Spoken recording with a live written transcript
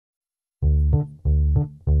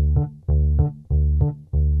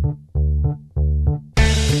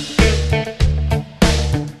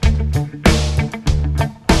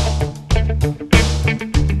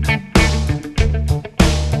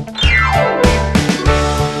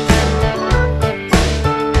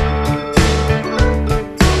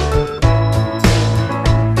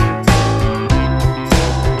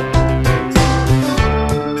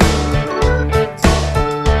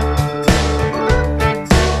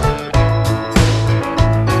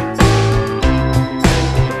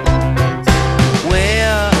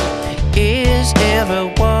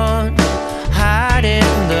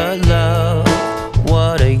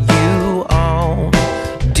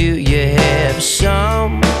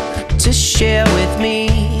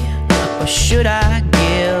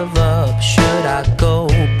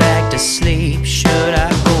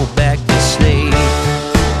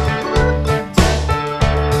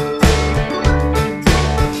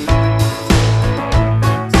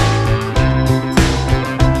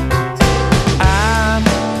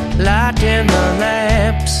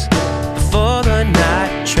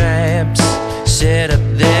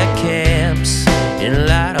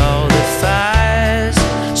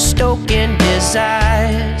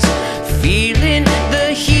size, feeling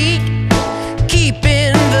the heat,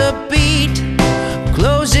 keeping the beat,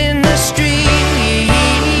 closing the street.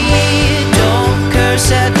 Don't curse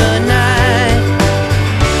at the night,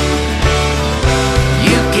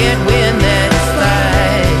 you can't win that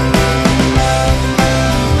fight.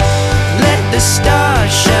 Let the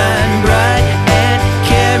stars shine bright and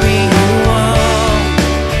carry you on.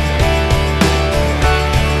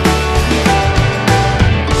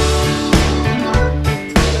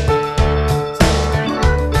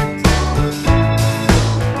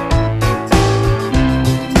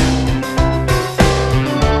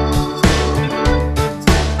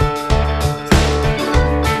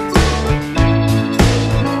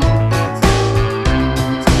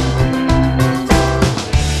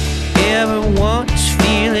 Everyone's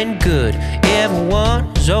feeling good,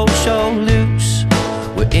 everyone's oh so loose.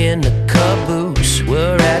 We're in the caboose,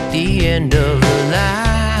 we're at the end of the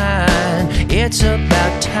line. It's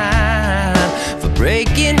about time for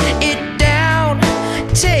breaking it down.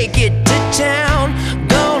 Take it to town,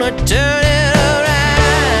 gonna turn